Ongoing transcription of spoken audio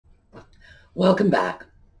Welcome back.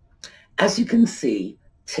 As you can see,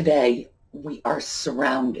 today we are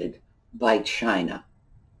surrounded by China.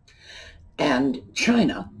 And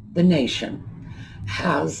China, the nation,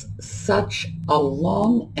 has such a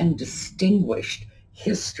long and distinguished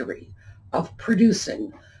history of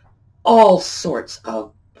producing all sorts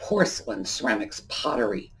of porcelain, ceramics,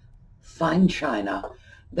 pottery, fine china,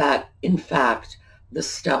 that in fact the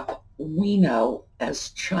stuff we know as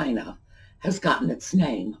China has gotten its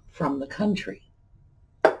name from the country.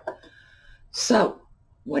 So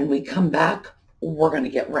when we come back, we're going to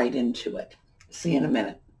get right into it. See you in a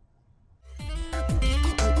minute.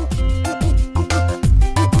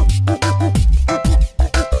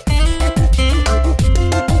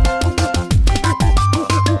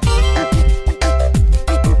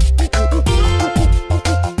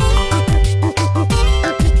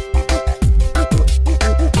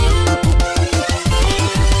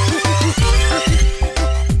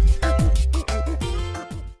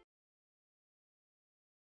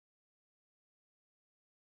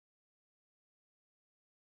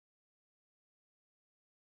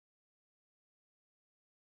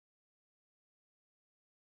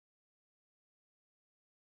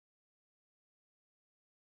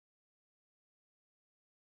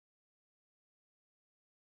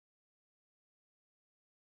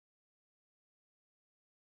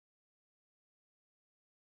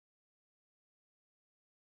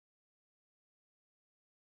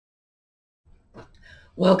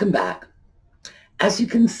 Welcome back. As you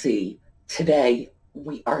can see, today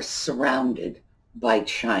we are surrounded by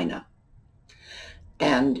China.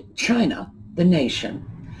 And China, the nation,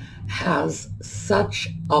 has such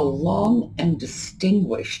a long and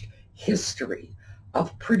distinguished history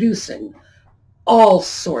of producing all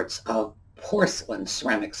sorts of porcelain,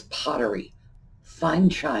 ceramics, pottery, fine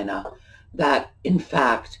china, that in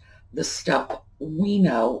fact the stuff we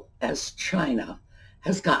know as China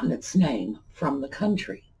has gotten its name from the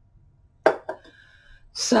country.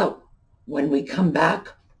 So when we come back,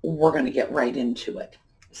 we're going to get right into it.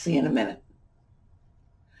 See you in a minute.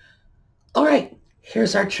 All right,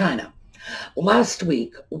 here's our china. Last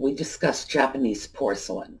week we discussed Japanese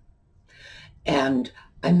porcelain, and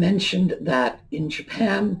I mentioned that in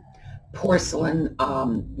Japan, porcelain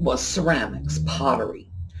was ceramics, pottery.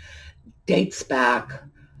 Dates back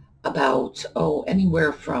about,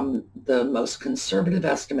 anywhere from the most conservative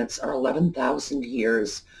estimates are 11,000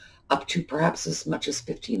 years up to perhaps as much as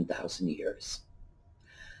 15,000 years.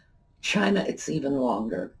 China, it's even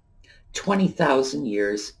longer. 20,000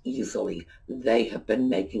 years easily, they have been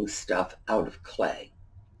making stuff out of clay.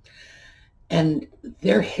 And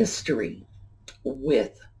their history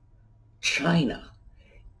with China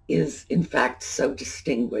is in fact so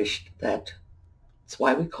distinguished that that's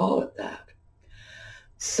why we call it that.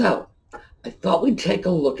 So I thought we'd take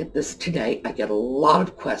a look at this today. I get a lot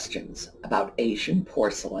of questions about Asian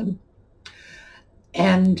porcelain,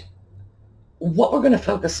 and what we're going to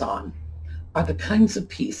focus on are the kinds of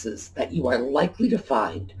pieces that you are likely to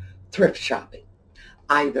find thrift shopping,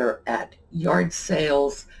 either at yard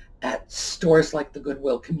sales, at stores like the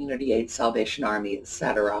Goodwill, Community Aid, Salvation Army,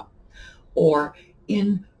 etc., or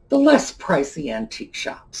in the less pricey antique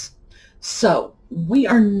shops. So we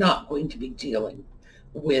are not going to be dealing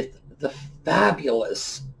with the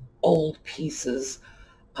fabulous old pieces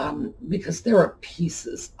because there are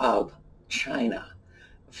pieces of China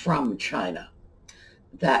from China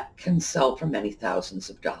that can sell for many thousands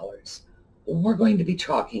of dollars. We're going to be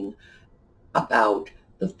talking about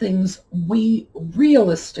the things we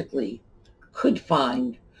realistically could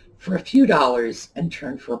find for a few dollars and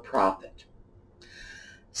turn for a profit.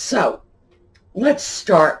 So let's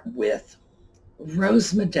start with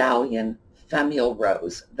Rose Medallion, Famille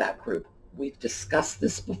Rose, that group. We've discussed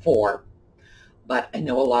this before, but I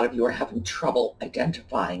know a lot of you are having trouble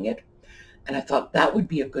identifying it, and I thought that would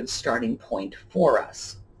be a good starting point for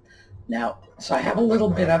us. Now, so I have a little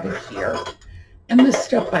bit of it here, and this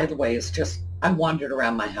stuff, by the way, is just, I wandered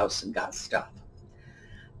around my house and got stuff.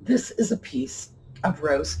 This is a piece of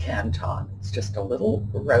rose canton. It's just a little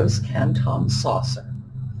rose canton saucer.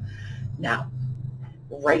 Now,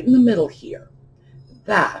 right in the middle here,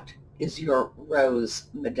 that is your rose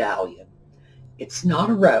medallion. It's not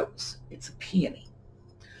a rose, it's a peony.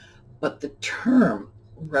 But the term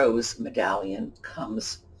rose medallion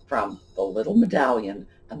comes from the little medallion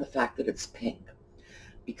and the fact that it's pink,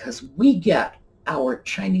 because we get our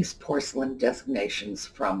Chinese porcelain designations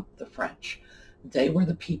from the French. They were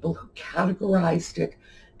the people who categorized it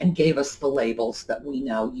and gave us the labels that we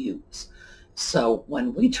now use. So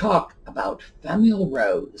when we talk about Famille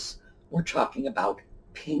Rose, we're talking about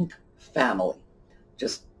pink family.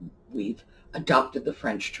 Just we've adopted the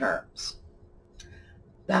French terms.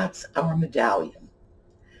 That's our medallion.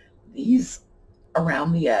 These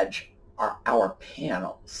around the edge are our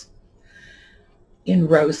panels. In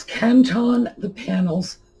Rose Canton, the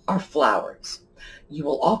panels are flowers. You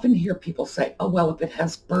will often hear people say, oh, well, if it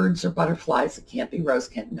has birds or butterflies, it can't be Rose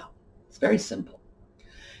Canton. No, it's very simple.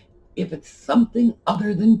 If it's something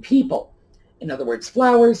other than people, in other words,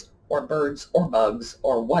 flowers or birds or bugs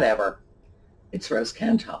or whatever, it's Rose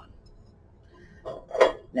Canton.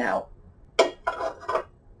 Now,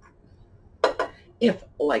 if,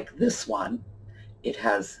 like this one, it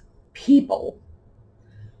has people,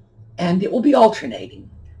 and it will be alternating,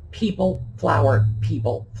 people, flower,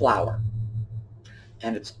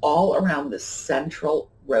 and it's all around the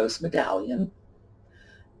central rose medallion,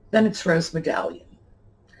 then it's rose medallion.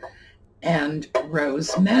 And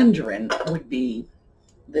rose mandarin would be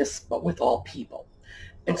this, but with all people.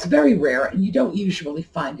 It's very rare, and you don't usually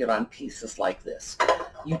find it on pieces like this.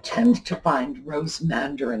 You tend to find rose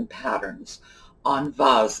mandarin patterns on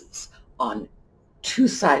vases, on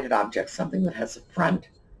two-sided objects, something that has a front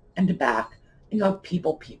and a back, and you have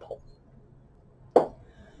people.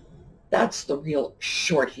 That's the real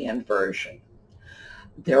shorthand version.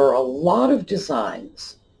 There are a lot of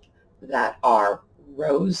designs that are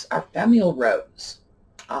rose, are famille rose,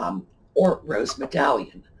 or rose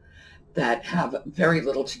medallion, that have very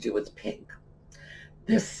little to do with pink.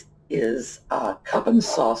 This is a cup and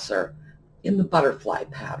saucer in the butterfly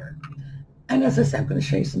pattern. And as I said, I'm going to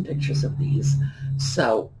show you some pictures of these.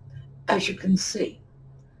 So as you can see,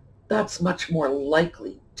 that's much more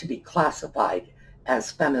likely to be classified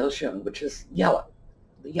as famille jaune, which is yellow,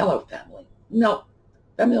 the yellow family. No,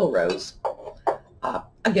 famille rose.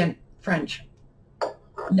 Again, French,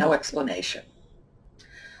 no explanation.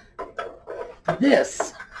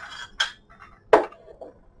 This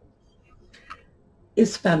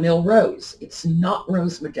is famille rose. It's not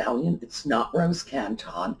rose medallion. It's not rose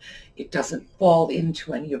canton. It doesn't fall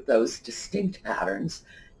into any of those distinct patterns.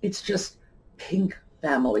 It's just pink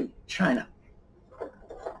family china.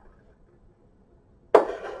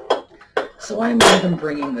 So I'm even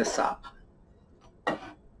bringing this up.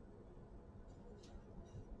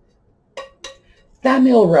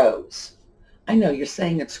 Famille rose. I know you're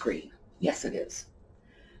saying it's green. Yes, it is.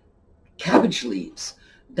 Cabbage leaves.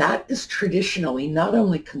 That is traditionally not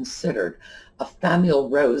only considered a famille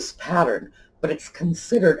rose pattern, but it's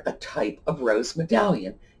considered a type of rose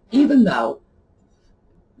medallion, even though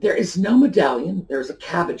there is no medallion. There's a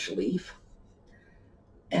cabbage leaf.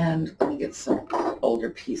 And let me get some older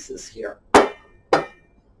pieces here.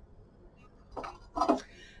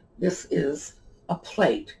 This is a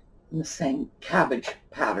plate in the same cabbage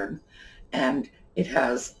pattern, and it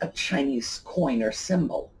has a Chinese coin or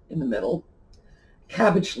symbol in the middle.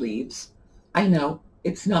 Cabbage leaves. I know,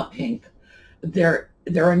 it's not pink. There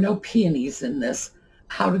are no peonies in this.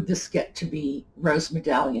 How did this get to be rose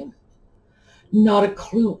medallion? Not a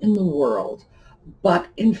clue in the world, but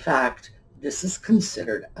in fact, this is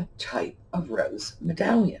considered a type of rose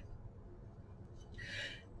medallion.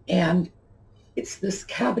 And it's this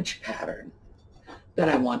cabbage pattern that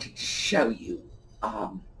I wanted to show you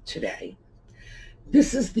today.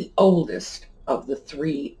 This is the oldest of the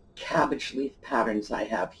three cabbage leaf patterns I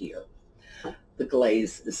have here. The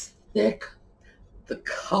glaze is thick. The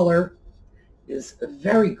color is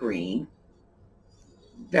very green,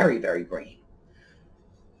 very, very green.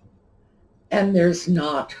 And there's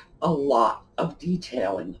not a lot of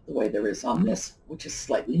detailing the way there is on this, which is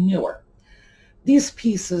slightly newer. These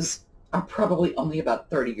pieces are probably only about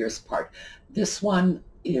 30 years apart. This one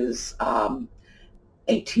is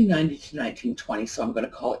 1890 to 1920, so I'm going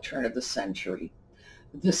to call it turn of the century.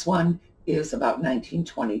 This one is about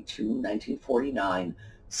 1920 to 1949,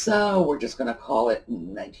 so we're just going to call it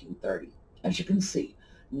 1930. As you can see,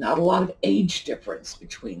 not a lot of age difference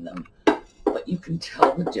between them, but you can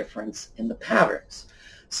tell the difference in the patterns.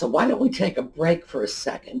 So why don't we take a break for a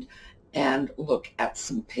second and look at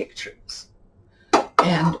some pictures.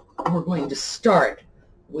 And we're going to start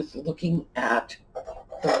with looking at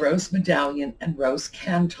the rose medallion and rose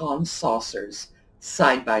canton saucers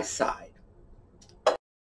side by side.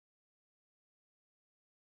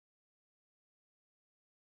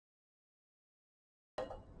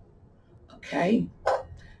 Okay,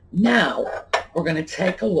 now we're going to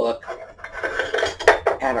take a look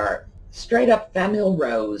at our straight up famille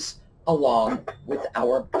rose along with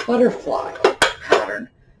our butterfly pattern.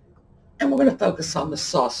 And we're going to focus on the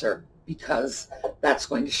saucer because that's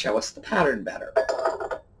going to show us the pattern better.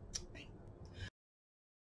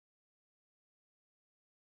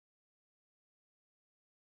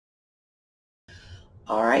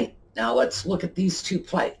 All right, now let's look at these two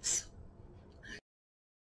plates.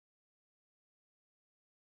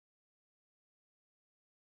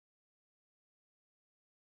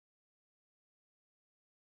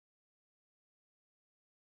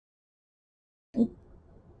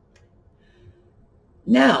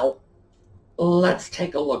 Now, let's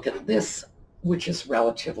take a look at this, which is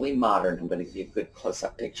relatively modern. I'm going to give you a good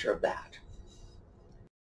close-up picture of that.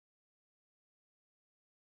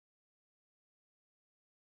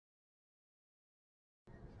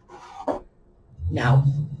 Now,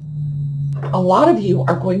 a lot of you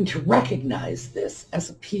are going to recognize this as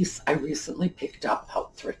a piece I recently picked up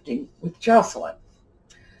out thrifting with Jocelyn.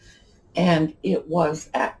 And it was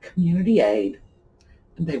at Community Aid,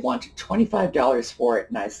 and they wanted $25 for it,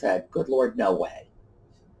 and I said, good Lord, no way.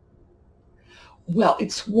 Well,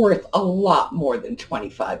 it's worth a lot more than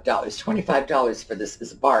 $25. $25 for this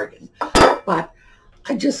is a bargain. But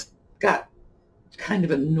I just got kind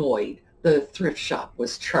of annoyed the thrift shop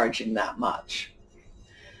was charging that much.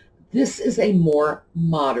 This is a more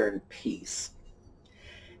modern piece.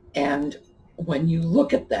 And when you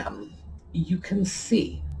look at them, you can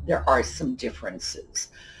see there are some differences.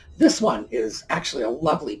 This one is actually a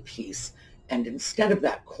lovely piece, and instead of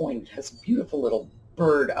that coin, it has a beautiful little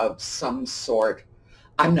bird of some sort.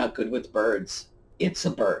 I'm not good with birds. It's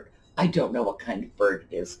a bird. I don't know what kind of bird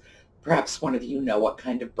it is. Perhaps one of you know what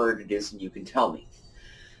kind of bird it is and you can tell me.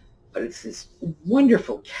 But it's this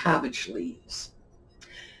wonderful cabbage leaves.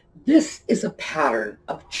 This is a pattern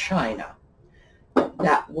of china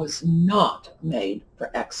that was not made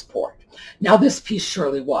for export. Now, this piece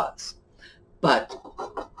surely was, but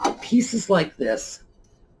pieces like this,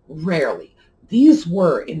 rarely. These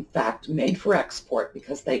were, in fact, made for export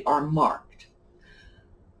because they are marked.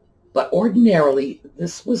 But ordinarily,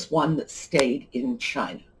 this was one that stayed in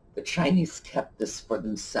China. The Chinese kept this for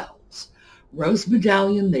themselves. Rose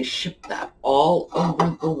medallion, they shipped that all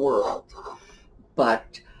over the world.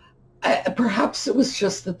 But perhaps it was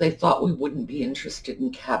just that they thought we wouldn't be interested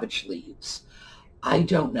in cabbage leaves. I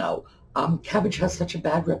don't know. Cabbage has such a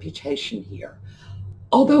bad reputation here.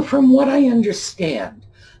 Although from what I understand,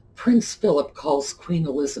 Prince Philip calls Queen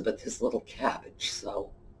Elizabeth his little cabbage.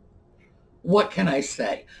 So what can I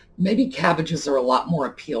say? Maybe cabbages are a lot more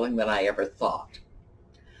appealing than I ever thought.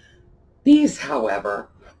 These, however,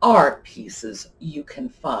 are pieces you can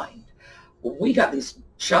find. We got these.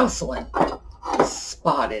 Jocelyn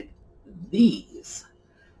spotted these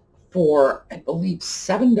for, I believe,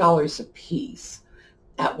 $7 a piece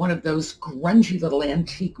at one of those grungy little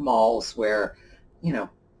antique malls where, you know,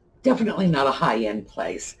 definitely not a high-end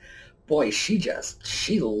place. Boy, she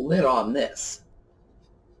lit on this.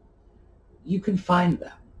 You can find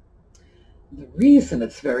them. The reason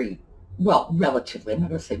it's relatively, I'm not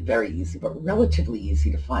going to say very easy, but relatively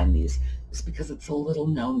easy to find these is because it's a little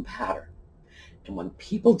known pattern. And when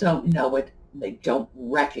people don't know it, they don't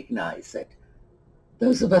recognize it,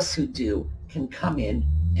 those of us who do can come in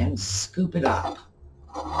and scoop it up.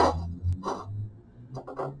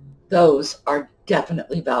 Those are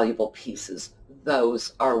definitely valuable pieces.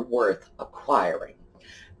 Those are worth acquiring.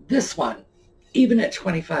 This one, even at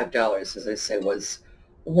 $25, as I say, was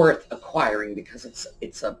worth acquiring because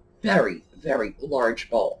it's a very, very large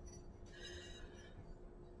bowl.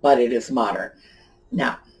 But it is modern.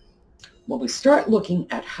 Now, when we start looking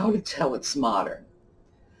at how to tell it's modern,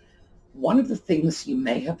 one of the things you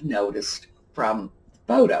may have noticed from the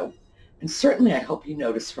photo, and certainly I hope you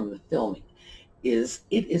noticed from the filming, is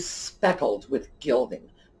it is speckled with gilding.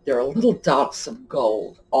 There are little dots of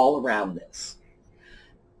gold all around this.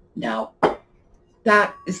 Now,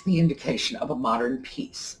 that is the indication of a modern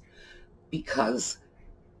piece because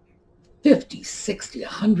 50, 60,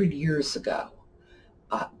 100 years ago,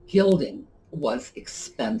 gilding was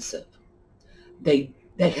expensive. They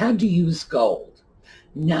had to use gold.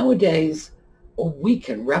 Nowadays, we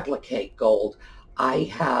can replicate gold. I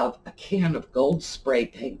have a can of gold spray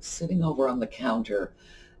paint sitting over on the counter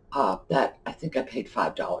that I think I paid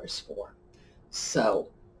 $5 for. So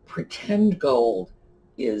pretend gold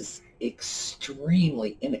is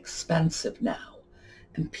extremely inexpensive now,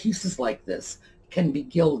 and pieces like this can be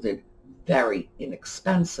gilded very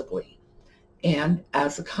inexpensively. And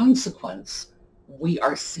as a consequence, we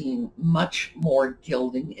are seeing much more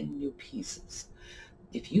gilding in new pieces.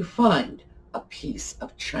 If you find a piece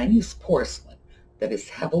of Chinese porcelain that is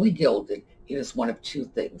heavily gilded, it is one of two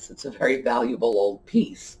things. It's a very valuable old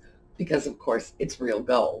piece because, of course, it's real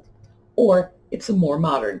gold, or it's a more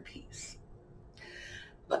modern piece.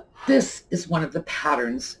 But this is one of the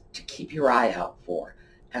patterns to keep your eye out for.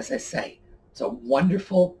 As I say, it's a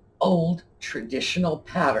wonderful, old, traditional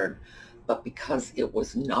pattern, but because it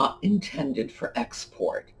was not intended for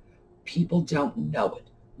export, people don't know it,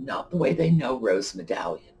 not the way they know rose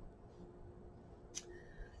medallion.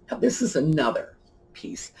 Now, this is another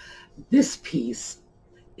piece. This piece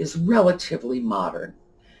is relatively modern,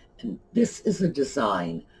 and this is a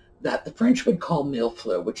design that the French would call mille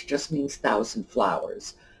fleurs, which just means 1,000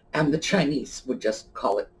 flowers, and the Chinese would just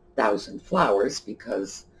call it 1,000 flowers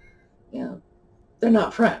because, you know, they're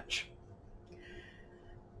not French.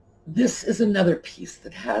 This is another piece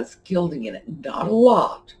that has gilding in it. Not a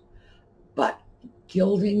lot, but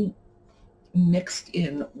gilding mixed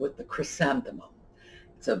in with the chrysanthemum.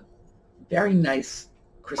 It's a very nice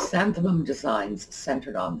chrysanthemum designs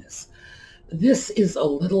centered on this. This is a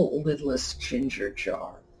little lidless ginger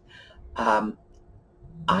jar.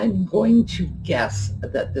 I'm going to guess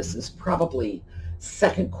that this is probably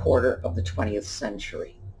second quarter of the 20th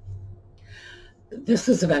century. This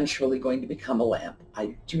is eventually going to become a lamp.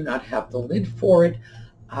 I do not have the lid for it.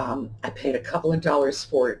 I paid a couple of dollars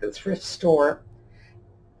for it at the thrift store.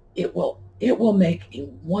 It will make a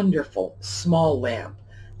wonderful small lamp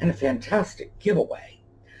and a fantastic giveaway.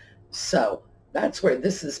 So that's where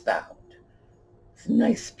this is bound. It's a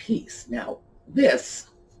nice piece. Now this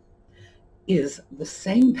is the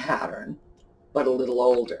same pattern, but a little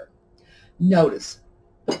older. Notice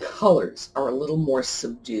the colors are a little more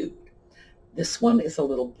subdued. This one is a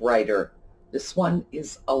little brighter. This one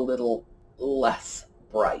is a little less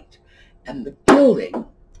bright. And the gilding,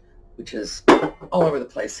 which is all over the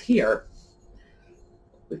place here,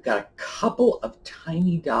 we've got a couple of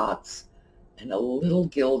tiny dots and a little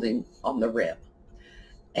gilding on the rim.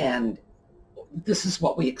 And this is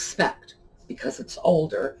what we expect because it's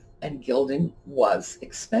older and gilding was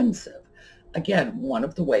expensive. Again, one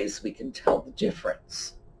of the ways we can tell the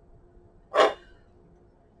difference.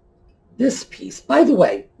 This piece, by the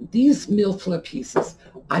way, these mille fleurs pieces,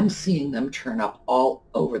 I'm seeing them turn up all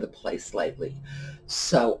over the place lately.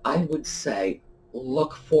 So I would say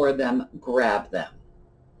look for them, grab them.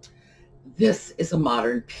 This is a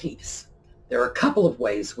modern piece. There are a couple of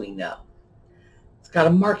ways we know. It's got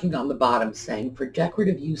a marking on the bottom saying for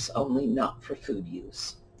decorative use only, not for food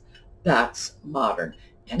use. That's modern.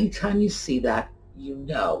 Anytime you see that, you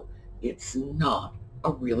know it's not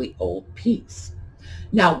a really old piece.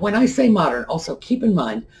 Now, when I say modern, also keep in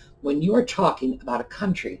mind, when you are talking about a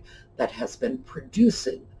country that has been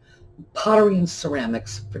producing pottery and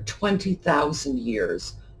ceramics for 20,000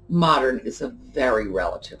 years, modern is a very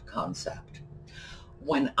relative concept.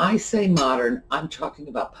 When I say modern, I'm talking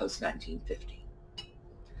about post-1950.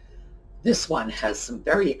 This one has some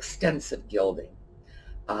very extensive gilding.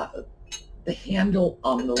 The handle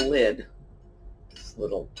on the lid, this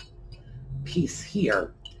little piece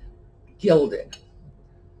here, gilded.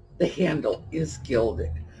 The handle is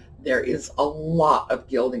gilded. There is a lot of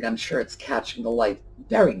gilding. I'm sure it's catching the light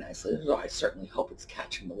very nicely. I certainly hope it's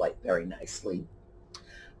catching the light very nicely.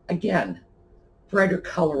 Again, brighter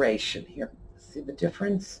coloration here. See the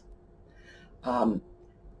difference?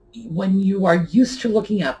 When you are used to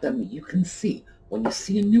looking at them, you can see. When you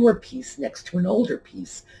see a newer piece next to an older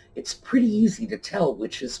piece, it's pretty easy to tell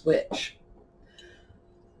which is which.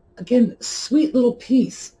 Again, sweet little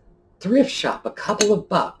piece. Thrift shop, a couple of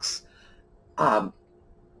bucks. And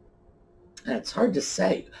it's hard to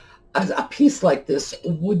say. A piece like this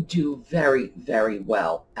would do very, very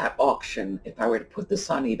well at auction if I were to put this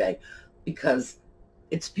on eBay because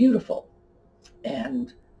it's beautiful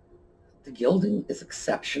and the gilding is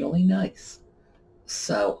exceptionally nice.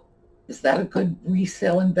 So is that a good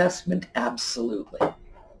resale investment? Absolutely.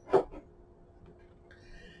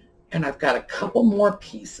 And I've got a couple more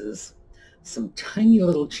pieces, some tiny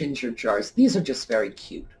little ginger jars. These are just very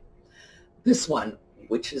cute. This one,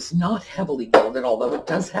 which is not heavily gilded, although it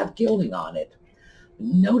does have gilding on it,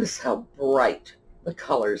 notice how bright the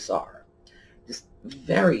colors are. Just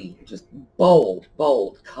bold,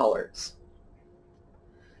 bold colors.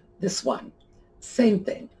 This one, same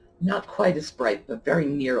thing, not quite as bright, but very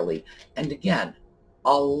nearly. And again,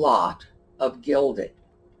 a lot of gilding.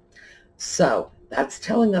 So that's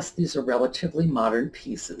telling us these are relatively modern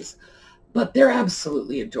pieces, but they're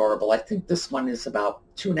absolutely adorable. I think this one is about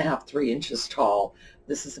 2.5, 3 inches tall.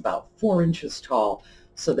 This is about 4 inches tall.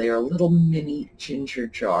 So they are little mini ginger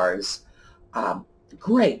jars.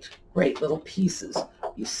 Great, great little pieces.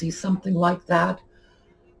 You see something like that?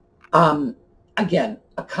 Again,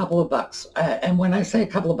 a couple of bucks. And when I say a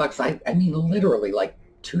couple of bucks, I mean literally like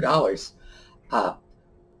 $2.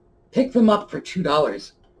 Pick them up for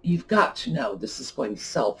 $2. You've got to know this is going to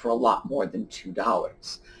sell for a lot more than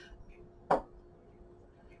 $2.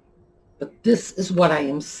 But this is what I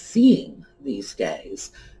am seeing these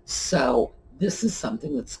days. So this is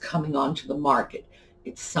something that's coming onto the market.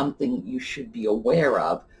 It's something you should be aware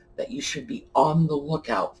of, that you should be on the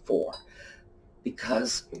lookout for,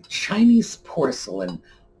 because Chinese porcelain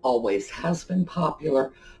always has been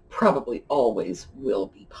popular, probably always will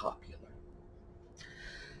be popular.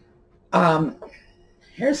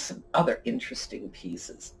 Here's some other interesting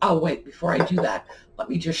pieces. Oh, wait, before I do that, let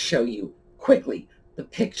me just show you quickly the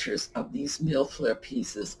pictures of these mille-fleur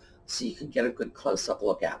pieces so you can get a good close-up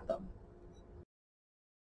look at them.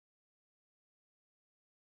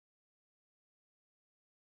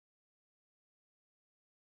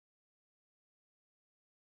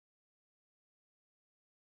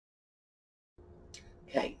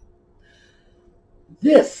 Okay.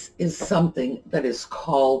 This is something that is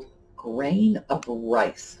called grain of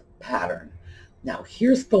rice pattern. Now,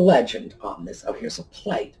 here's the legend on this. Oh, here's a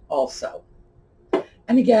plate also.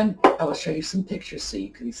 And again, I will show you some pictures so you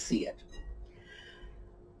can see it.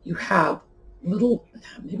 You have little,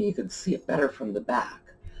 maybe you can see it better from the back,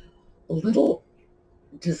 little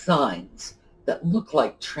designs that look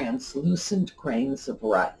like translucent grains of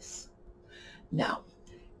rice. Now,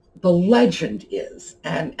 the legend is,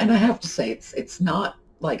 and I have to say, it's not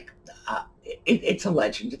like, it's a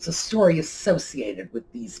legend. It's a story associated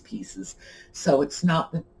with these pieces. So it's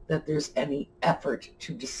not that there's any effort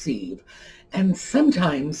to deceive. And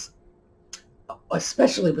sometimes,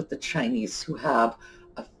 especially with the Chinese, who have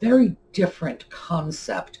a very different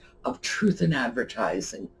concept of truth in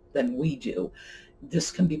advertising than we do,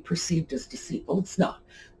 this can be perceived as deceitful. It's not.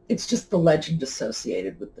 It's just the legend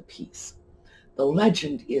associated with the piece. The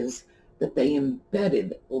legend is that they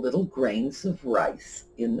embedded little grains of rice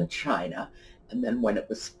in the china, and then when it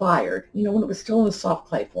was fired, when it was still in a soft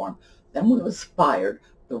clay form, then when it was fired,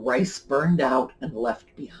 the rice burned out and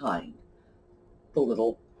left behind the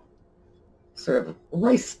little sort of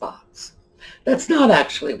rice spots. That's not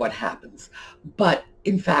actually what happens, but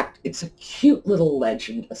in fact, it's a cute little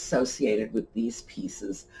legend associated with these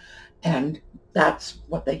pieces, and that's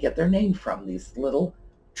what they get their name from, these little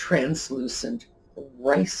translucent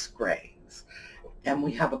rice grains. And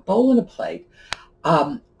we have a bowl and a plate.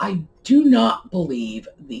 I do not believe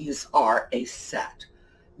these are a set.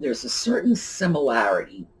 There's a certain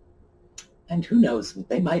similarity, and who knows,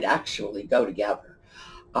 they might actually go together.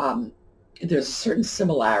 There's a certain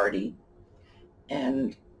similarity,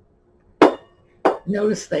 and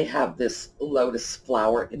notice they have this lotus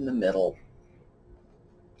flower in the middle.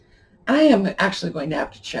 I am actually going to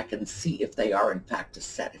have to check and see if they are in fact a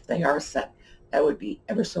set. If they are a set, that would be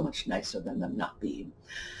ever so much nicer than them not being.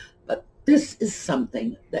 But this is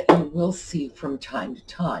something that you will see from time to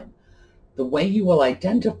time. The way you will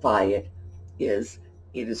identify it is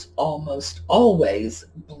almost always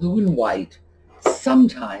blue and white,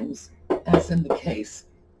 sometimes, as in the case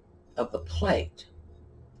of the plate.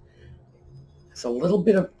 There's a little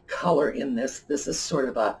bit of color in this. This is sort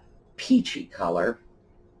of a peachy color.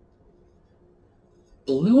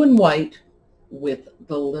 Blue and white with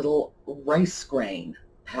the little rice grain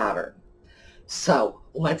pattern. So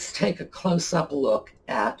let's take a close-up look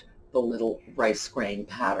at the little rice grain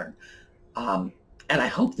pattern. And I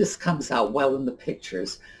hope this comes out well in the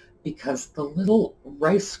pictures, because the little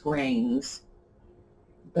rice grains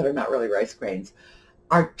that are not really rice grains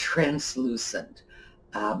are translucent.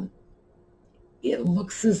 It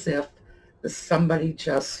looks as if somebody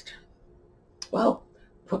just, well,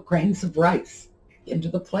 put grains of rice into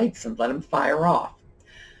the plates and let them fire off.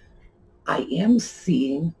 I am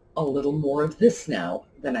seeing a little more of this now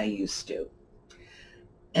than I used to.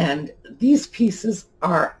 And these pieces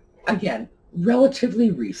are, again,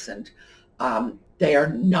 relatively recent. They are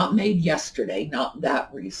not made yesterday, not that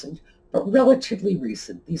recent, but relatively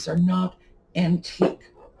recent. These are not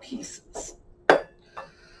antique pieces.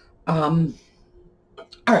 All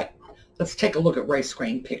right, let's take a look at rice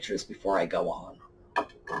grain pictures before I go on.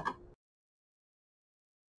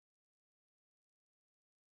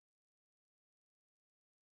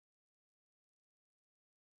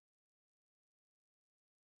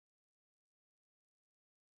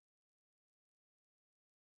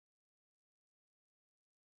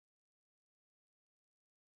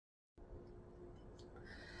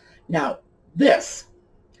 Now, this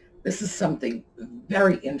is something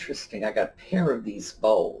very interesting. I got a pair of these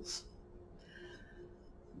bowls.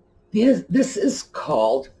 This is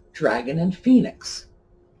called Dragon and Phoenix.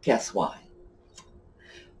 Guess why?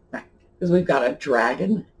 Right, because we've got a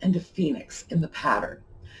dragon and a phoenix in the pattern.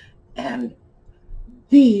 And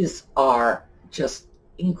these are just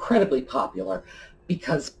incredibly popular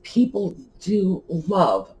because people do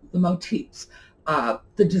love the motifs,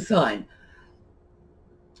 the design.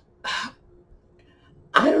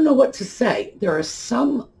 I don't know what to say. There are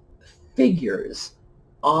some figures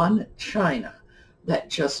on China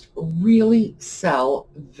that just really sell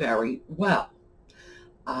very well.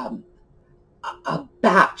 A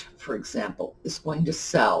bat, for example, is going to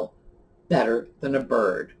sell better than a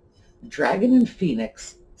bird. Dragon and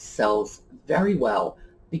Phoenix sells very well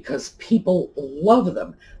because people love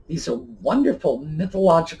them. These are wonderful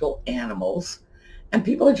mythological animals, and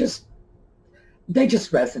people are they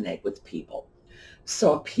just resonate with people.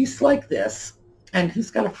 So a piece like this, and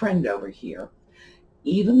he's got a friend over here,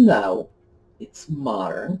 even though it's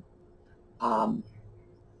modern,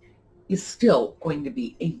 is still going to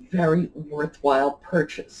be a very worthwhile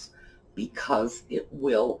purchase because it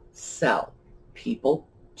will sell. People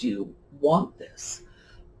do want this.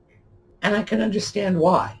 And I can understand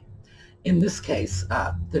why. In this case,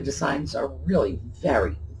 the designs are really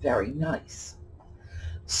very, very nice.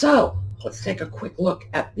 So let's take a quick look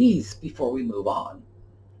at these before we move on.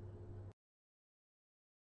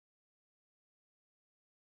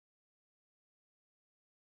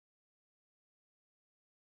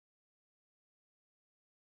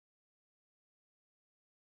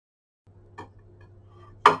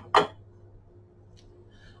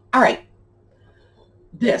 All right,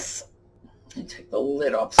 this, let me take the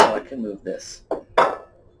lid off so I can move this.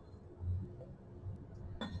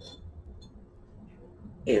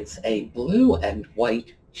 It's a blue and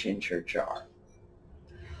white ginger jar.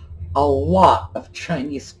 A lot of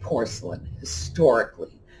Chinese porcelain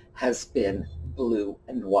historically has been blue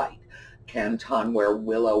and white. Cantonware,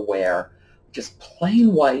 willowware, just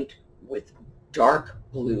plain white with dark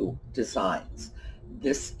blue designs.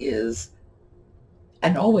 This is,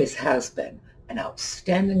 and always has been, an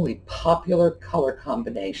outstandingly popular color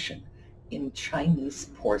combination in Chinese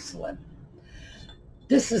porcelain.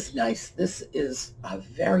 This is nice. This is a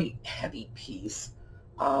very heavy piece.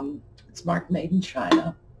 It's marked Made in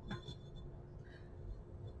China.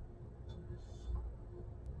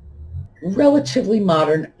 Relatively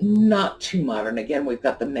modern, not too modern. Again, we've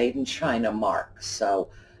got the Made in China mark, so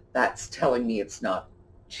that's telling me it's not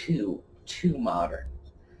too modern.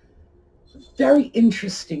 Very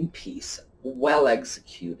interesting piece, well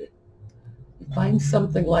executed. You find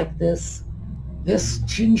something like this. This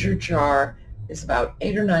ginger jar is about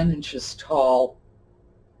 8 or 9 inches tall.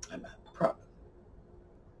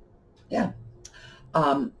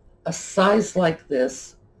 A size like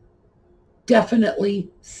this, definitely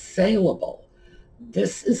saleable.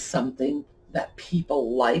 This is something that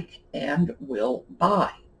people like and will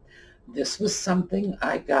buy. This was something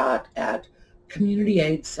I got at Community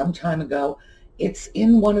Aid some time ago. It's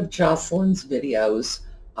in one of Jocelyn's videos,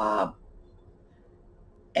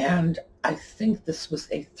 and I think this was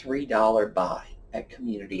a $3 buy at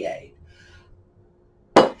Community Aid.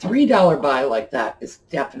 A $3 buy like that is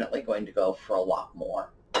definitely going to go for a lot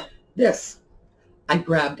more. This I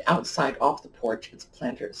grabbed outside off the porch. It's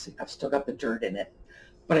planted. See, I've still got the dirt in it.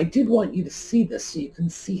 But I did want you to see this so you can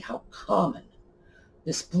see how common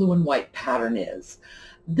this blue and white pattern is.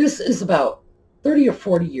 This is about 30 or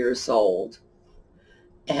 40 years old,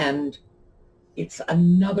 and it's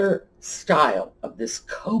another style of this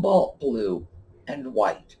cobalt blue and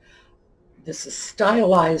white. This is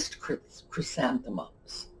stylized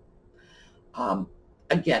chrysanthemums.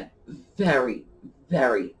 Again, very,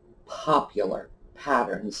 very popular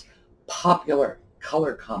patterns, popular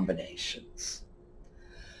color combinations.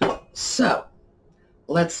 So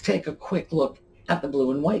let's take a quick look at the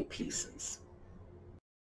blue and white pieces.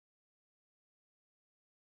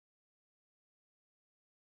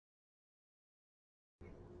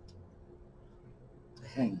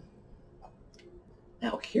 Okay.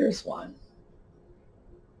 Now here's one.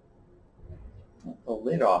 I'll pull the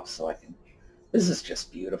lid off so I can, this is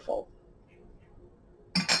just beautiful.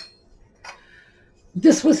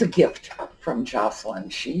 This was a gift from Jocelyn.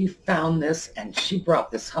 She found this and she brought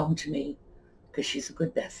this home to me because she's a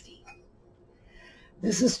good bestie.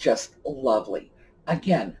 This is just lovely.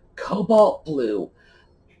 Again, cobalt blue,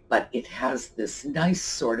 but it has this nice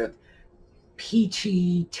sort of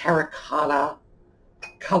peachy terracotta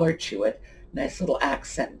color to it. Nice little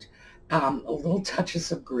accent. Little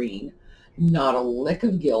touches of green, not a lick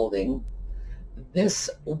of gilding. This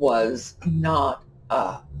was not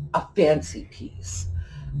a fancy piece.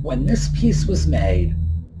 When this piece was made,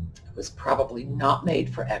 it was probably not made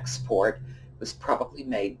for export. It was probably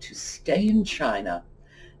made to stay in China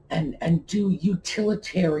and do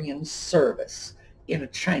utilitarian service in a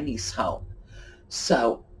Chinese home.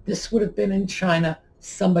 So this would have been in China.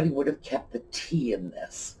 Somebody would have kept the tea in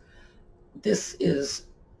this. This is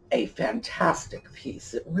a fantastic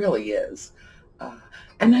piece. It really is.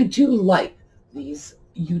 And I do like these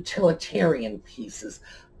utilitarian pieces,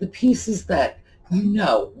 the pieces that you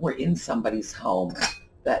know were in somebody's home,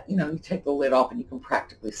 that, you know, you take the lid off and you can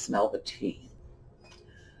practically smell the tea.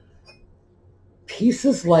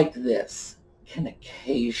 Pieces like this can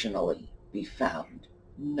occasionally be found,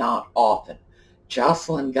 not often.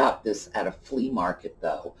 Jocelyn got this at a flea market,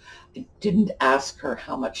 though. I didn't ask her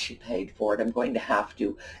how much she paid for it. I'm going to have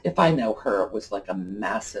to. If I know her, it was like a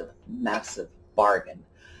massive, massive bargain.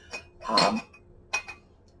 Can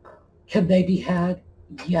they be had?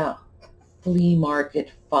 Yeah. Flea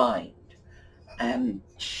market find. And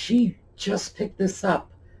she just picked this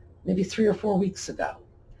up maybe 3 or 4 weeks ago.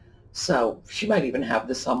 So she might even have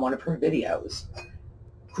this on one of her videos.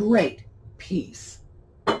 Great piece.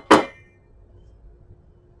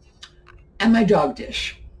 And my dog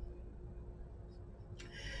dish.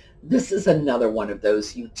 This is another one of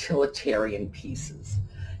those utilitarian pieces.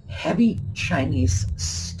 Heavy Chinese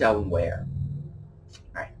stoneware. All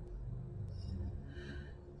right.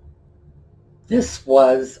 This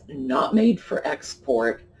was not made for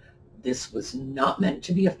export. This was not meant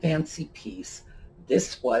to be a fancy piece.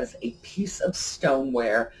 This was a piece of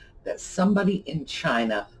stoneware that somebody in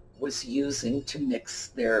China was using to mix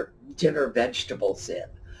their dinner vegetables in.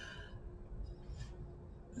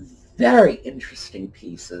 Very interesting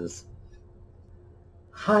pieces.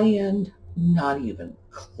 High-end, not even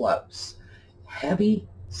close. Heavy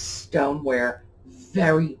stoneware,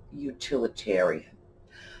 very utilitarian.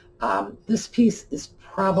 This piece is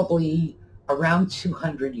probably around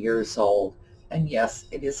 200 years old. And yes,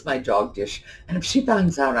 it is my dog dish. And if she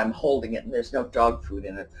finds out I'm holding it and there's no dog food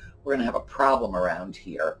in it, we're going to have a problem around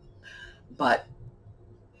here. But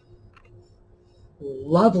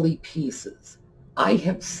lovely pieces. I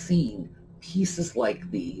have seen pieces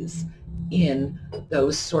like these in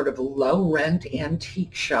those sort of low-rent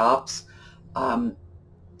antique shops.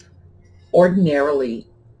 Ordinarily,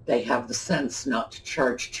 they have the sense not to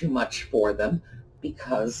charge too much for them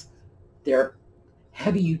because they're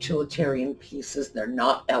heavy utilitarian pieces. They're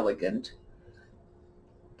not elegant,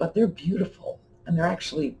 but they're beautiful. And they're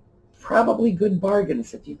actually probably good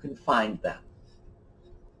bargains if you can find them.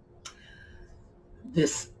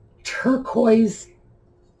 This turquoise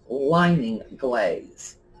lining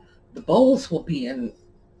glaze. The bowls will be in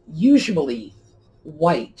usually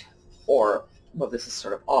white or, well, this is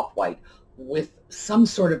sort of off-white with some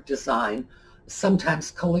sort of design,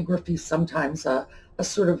 sometimes calligraphy, sometimes a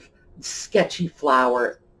sort of sketchy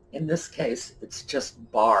flower. In this case, it's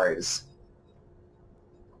just bars.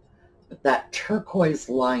 But that turquoise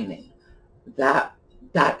lining, that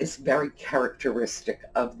is very characteristic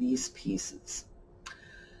of these pieces.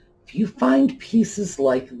 If you find pieces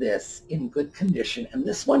like this in good condition, and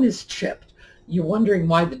this one is chipped, you're wondering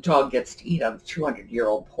why the dog gets to eat out of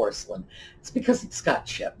 200-year-old porcelain. It's because it's got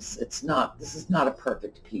chips. This is not a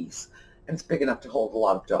perfect piece, and it's big enough to hold a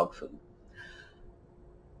lot of dog food.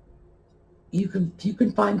 You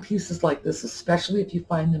can find pieces like this, especially if you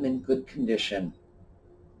find them in good condition.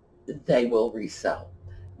 They will resell.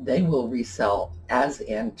 They will resell as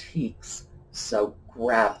antiques, so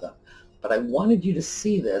grab them. But I wanted you to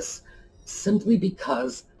see this simply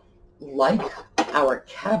because, like our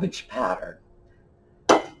cabbage pattern,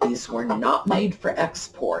 these were not made for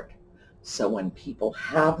export. So when people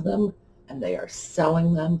have them and they are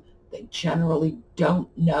selling them, they generally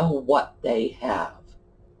don't know what they have.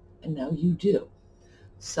 And now you do.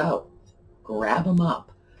 So grab them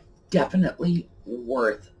up. Definitely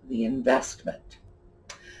worth the investment.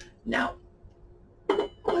 Now,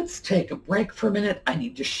 let's take a break for a minute. I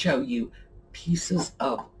need to show you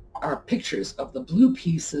pictures of the blue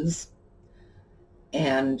pieces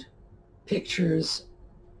and pictures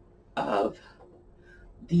of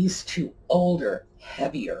these two older,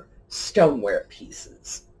 heavier stoneware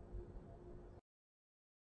pieces.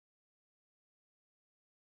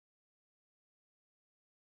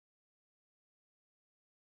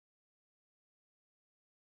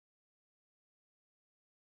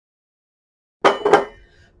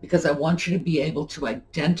 Because I want you to be able to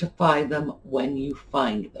identify them when you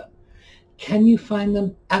find them. Can you find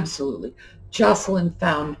them? Absolutely. Jocelyn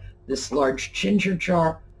found this large ginger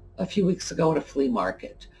jar a few weeks ago at a flea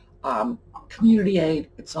market. Community aid,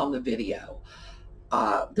 it's on the video.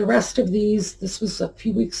 The rest of these, this was a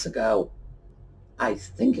few weeks ago. I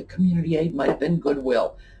think a community aid might have been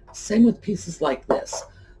Goodwill. Same with pieces like this.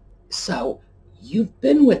 So you've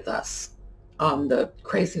been with us on the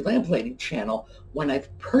Crazy Lamp Lady channel when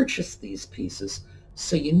I've purchased these pieces,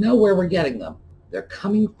 so you know where we're getting them. They're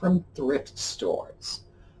coming from thrift stores.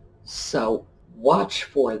 So watch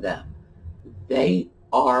for them. They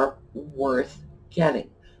are worth getting.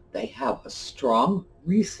 They have a strong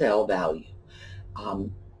resale value.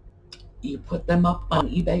 You put them up on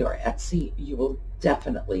eBay or Etsy, you will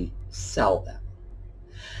definitely sell them.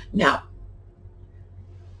 Now,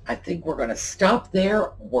 I think we're going to stop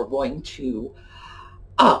there. We're going to,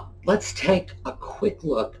 let's take a quick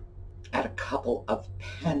look at a couple of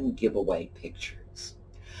pen giveaway pictures.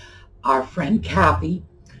 our friend Kathy,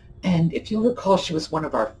 and if you'll recall, she was one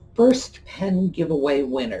of our first pen giveaway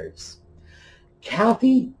winners.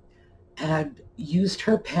 Kathy had used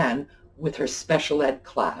her pen with her special ed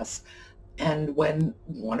class, and when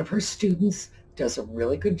one of her students does a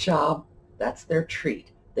really good job, that's their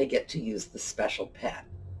treat. They get to use the special pen.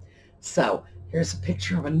 So here's a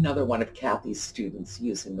picture of another one of Kathy's students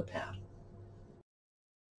using the pen.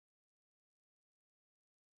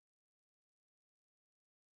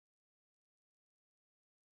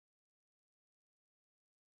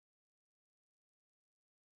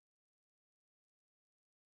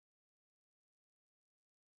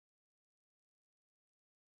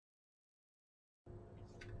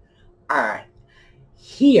 All right,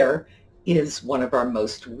 here is one of our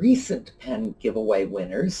most recent pen giveaway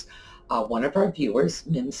winners. One of our viewers,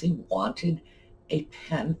 Mimsy, wanted a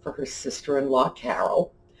pen for her sister-in-law,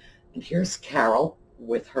 Carol. And here's Carol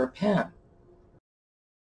with her pen.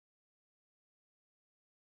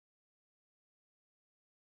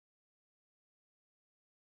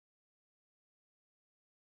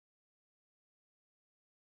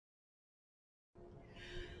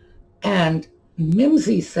 And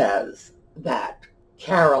Mimsy says that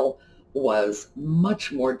Carol was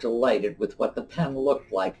much more delighted with what the pen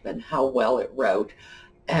looked like than how well it wrote.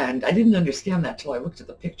 And I didn't understand that till I looked at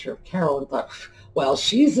the picture of Carol and thought, well,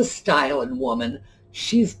 she's a styling woman.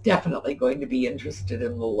 She's definitely going to be interested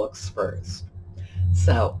in the looks first.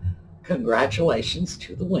 So congratulations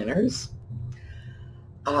to the winners.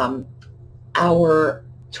 Our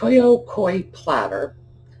Toyo Koi platter,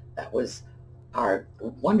 that was our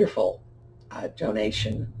wonderful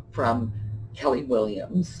donation from Kelly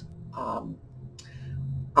Williams.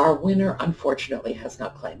 Our winner, unfortunately, has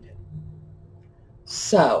not claimed it.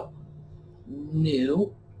 So,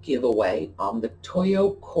 new giveaway on the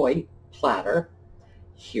Toyo Koi platter.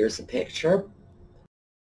 Here's a picture.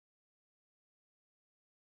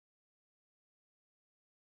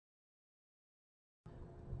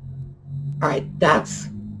 All right, that's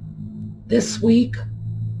this week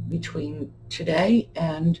between today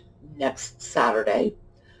and next Saturday.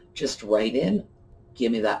 Just write in,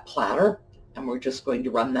 give me that platter, and we're just going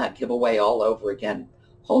to run that giveaway all over again.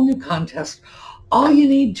 Whole new contest. All you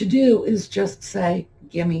need to do is just say,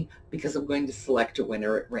 gimme, because I'm going to select a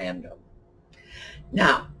winner at random.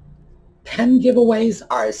 Now, pen giveaways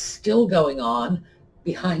are still going on.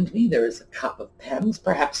 Behind me, there is a cup of pens.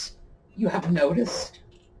 Perhaps you have noticed.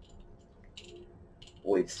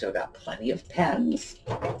 We've still got plenty of pens.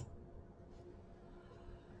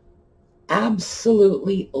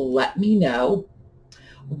 Absolutely let me know.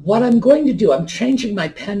 What I'm going to do, I'm changing my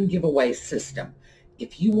pen giveaway system.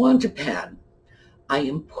 If you want a pen, I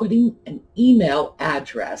am putting an email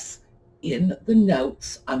address in the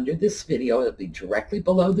notes under this video. It'll be directly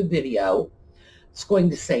below the video. It's going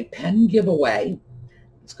to say pen giveaway.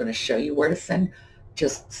 It's going to show you where to send.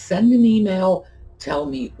 Just send an email. Tell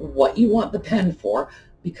me what you want the pen for,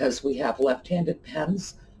 because we have left-handed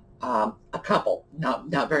pens. A couple,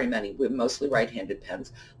 not very many. We're mostly right-handed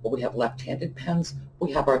pens, but we have left-handed pens.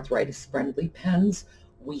 We have arthritis-friendly pens.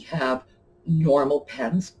 We have normal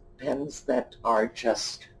pens, pens that are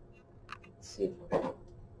just, let's see,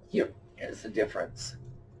 here's the difference.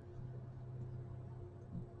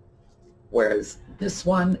 Whereas this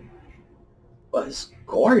one was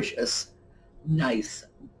gorgeous, nice,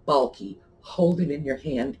 bulky, hold it in your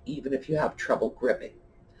hand even if you have trouble gripping.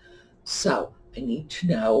 So I need to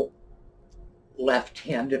know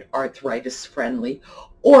left-handed, arthritis-friendly,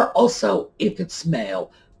 or also if it's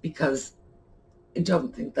male, because I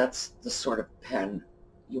don't think that's the sort of pen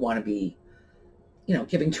you want to be,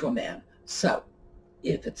 giving to a man. So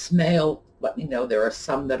if it's male, let me know. There are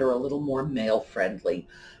some that are a little more male-friendly,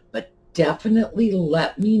 but definitely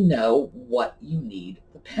let me know what you need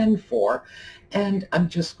the pen for. And I'm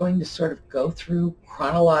just going to sort of go through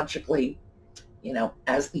chronologically,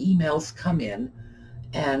 as the emails come in,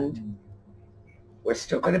 and we're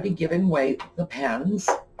still going to be giving away the pens.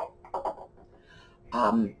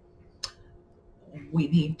 We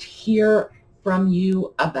need to hear from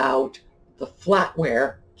you about the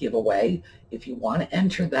flatware giveaway. If you want to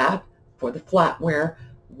enter that for the flatware,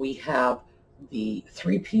 we have the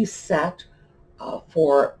 3-piece set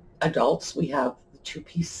for adults. We have the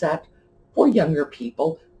 2-piece set for younger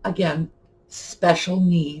people. Again, special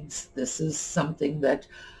needs. This is something that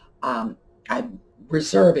I'm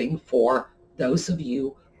reserving for those of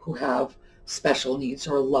you who have special needs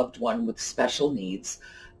or a loved one with special needs,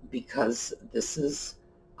 because this is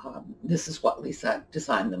what Lisa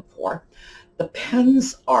designed them for. The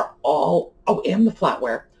pens are all, and the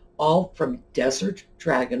flatware, all from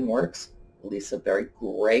DesertDragonworks. Lisa very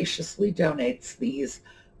graciously donates these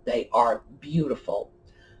They are beautiful.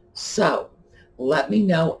 So let me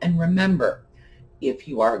know, and remember, if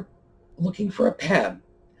you are looking for a pen,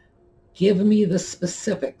 give me the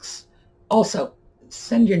specifics. Also,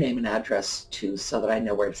 send your name and address too so that I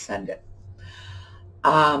know where to send it.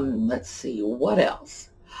 Let's see, what else?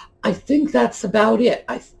 I think that's about it.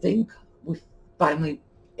 I think we're finally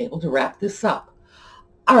able to wrap this up.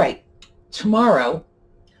 All right, tomorrow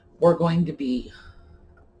we're going to be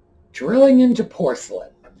drilling into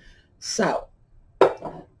porcelain. So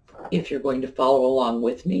if you're going to follow along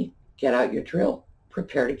with me, get out your drill,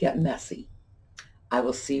 prepare to get messy. I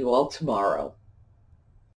will see you all tomorrow.